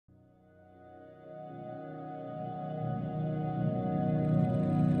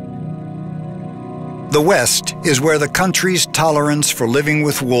The West is where the country's tolerance for living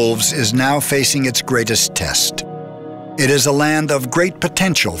with wolves is now facing its greatest test. It is a land of great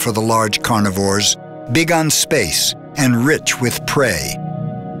potential for the large carnivores, big on space and rich with prey.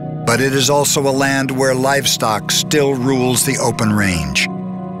 But it is also a land where livestock still rules the open range.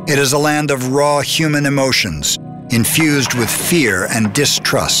 It is a land of raw human emotions, infused with fear and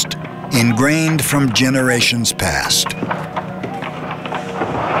distrust, ingrained from generations past.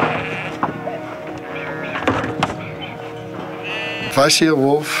 If I see a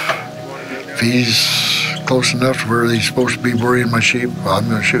wolf, if he's close enough to where he's supposed to be worrying my sheep, I'm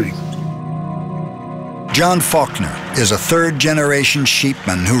going to shoot him. John Faulkner is a third-generation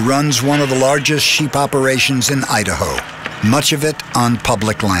sheepman who runs one of the largest sheep operations in Idaho, much of it on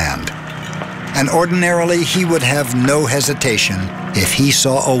public land. And ordinarily, he would have no hesitation if he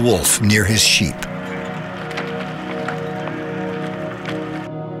saw a wolf near his sheep.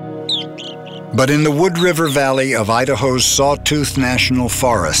 But in the Wood River Valley of Idaho's Sawtooth National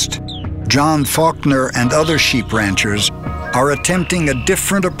Forest, John Faulkner and other sheep ranchers are attempting a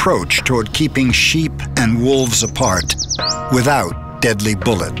different approach toward keeping sheep and wolves apart without deadly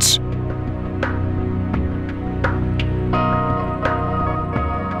bullets.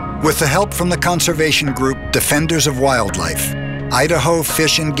 With the help from the conservation group Defenders of Wildlife, Idaho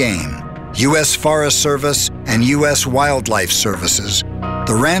Fish and Game, U.S. Forest Service, and U.S. Wildlife Services,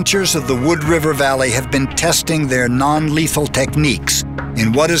 the ranchers of the Wood River Valley have been testing their non-lethal techniques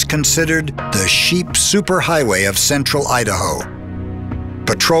in what is considered the sheep superhighway of central Idaho,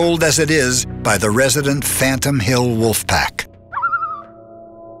 patrolled as it is by the resident Phantom Hill wolf pack.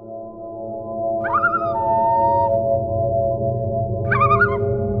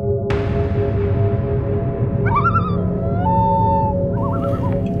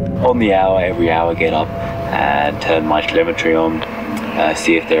 On the hour, every hour, get up and turn my telemetry on,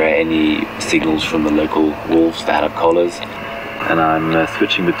 see if there are any signals from the local wolves that have collars. And I'm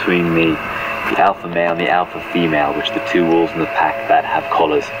switching between the alpha male and the alpha female, which are the two wolves in the pack that have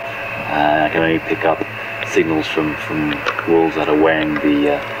collars. I can only pick up signals from wolves that are wearing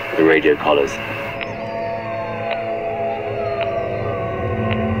the radio collars.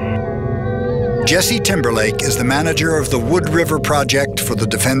 Jesse Timberlake is the manager of the Wood River Project for the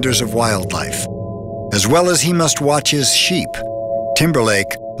Defenders of Wildlife. As well as he must watch his sheep,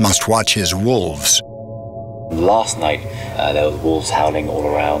 Timberlake must watch his wolves. Last night, there was wolves howling all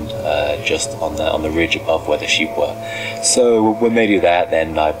around, just on the ridge above where the sheep were. So when they do that,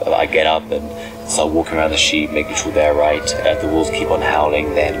 then I get up and start walking around the sheep, making sure they're right. If the wolves keep on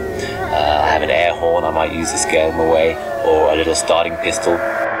howling, then I have an air horn I might use to scare them away, or a little starting pistol.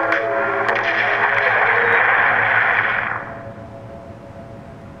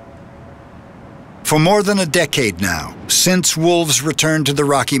 For more than a decade now, since wolves returned to the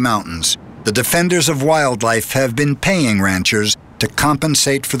Rocky Mountains, the Defenders of Wildlife have been paying ranchers to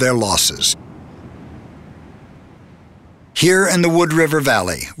compensate for their losses. Here in the Wood River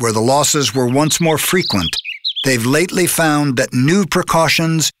Valley, where the losses were once more frequent, they've lately found that new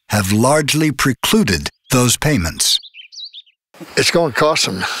precautions have largely precluded those payments. It's going to cost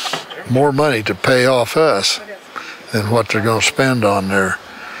them more money to pay off us than what they're going to spend on their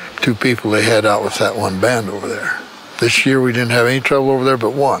two people they had out with that one band over there. This year we didn't have any trouble over there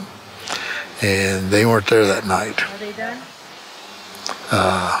but one, and they weren't there that night. Are they done?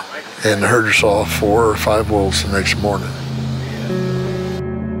 And the herder saw 4 or 5 wolves the next morning.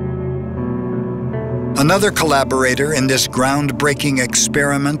 Another collaborator in this groundbreaking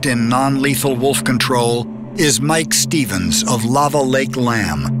experiment in non-lethal wolf control is Mike Stevens of Lava Lake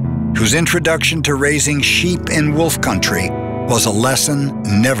Lamb, whose introduction to raising sheep in wolf country was a lesson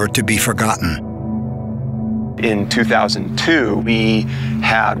never to be forgotten. In 2002, we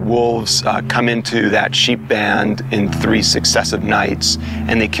had wolves come into that sheep band in 3 successive nights,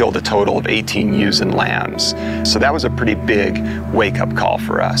 and they killed a total of 18 ewes and lambs. So that was a pretty big wake-up call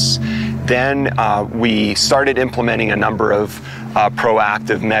for us. Then we started implementing a number of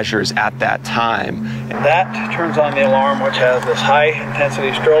proactive measures at that time. That turns on the alarm, which has this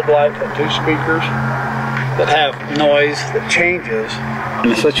high-intensity strobe light and 2 speakers that have noise that changes.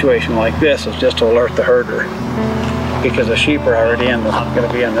 In a situation like this, it's just to alert the herder, because the sheep are already going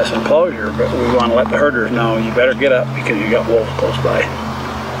to be in this enclosure, but we want to let the herders know, you better get up because you got wolves close by,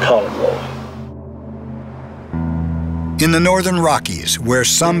 calling wolves. In the northern Rockies, where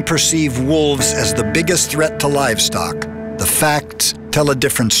some perceive wolves as the biggest threat to livestock, the facts tell a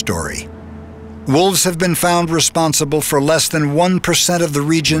different story. Wolves have been found responsible for less than 1% of the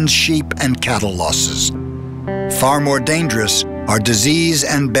region's sheep and cattle losses. Far more dangerous are disease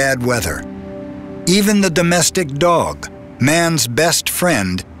and bad weather. Even the domestic dog, man's best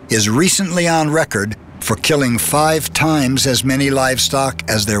friend, is recently on record for killing 5 times as many livestock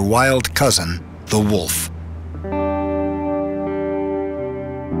as their wild cousin, the wolf.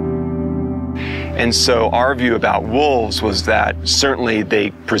 And so our view about wolves was that certainly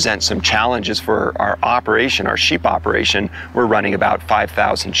they present some challenges for our operation, our sheep operation. We're running about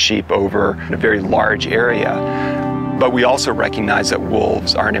 5,000 sheep over a very large area. But we also recognize that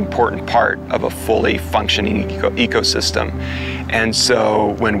wolves are an important part of a fully functioning ecosystem. And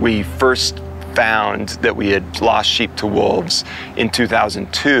so when we first found that we had lost sheep to wolves in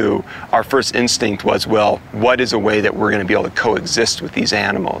 2002, our first instinct was, well, what is a way that we're going to be able to coexist with these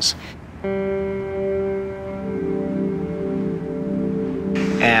animals?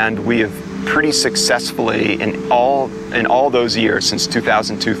 And we have pretty successfully, in all those years, since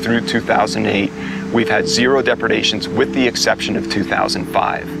 2002 through 2008, we've had 0 depredations with the exception of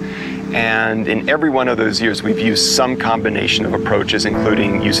 2005. And in every one of those years, we've used some combination of approaches,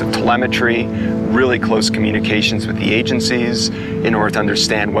 including use of telemetry, really close communications with the agencies in order to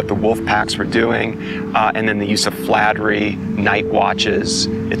understand what the wolf packs were doing, and then the use of flattery, night watches,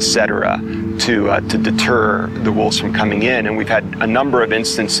 etc., to deter the wolves from coming in. And we've had a number of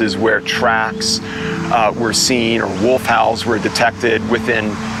instances where tracks were seen or wolf howls were detected within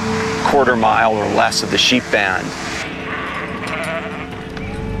a quarter mile or less of the sheep band.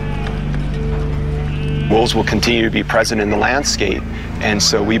 Wolves will continue to be present in the landscape, and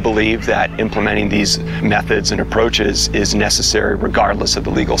so we believe that implementing these methods and approaches is necessary regardless of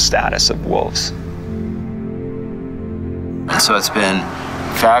the legal status of wolves. And so it's been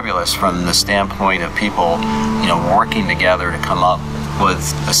fabulous from the standpoint of people, working together to come up with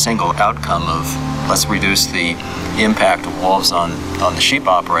a single outcome of let's reduce the impact of wolves on the sheep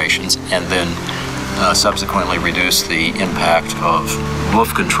operations, and then subsequently reduce the impact of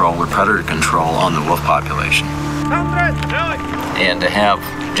wolf control or predator control on the wolf population. And to have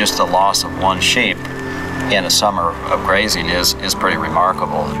just the loss of 1 sheep in a summer of grazing is pretty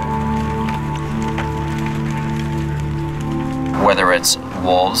remarkable. Whether it's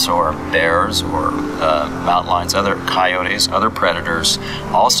wolves or bears or mountain lions, other coyotes, other predators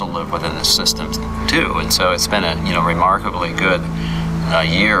also live within the system too. And so it's been a remarkably good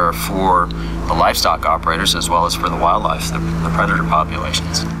year for the livestock operators as well as for the wildlife, the predator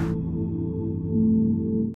populations.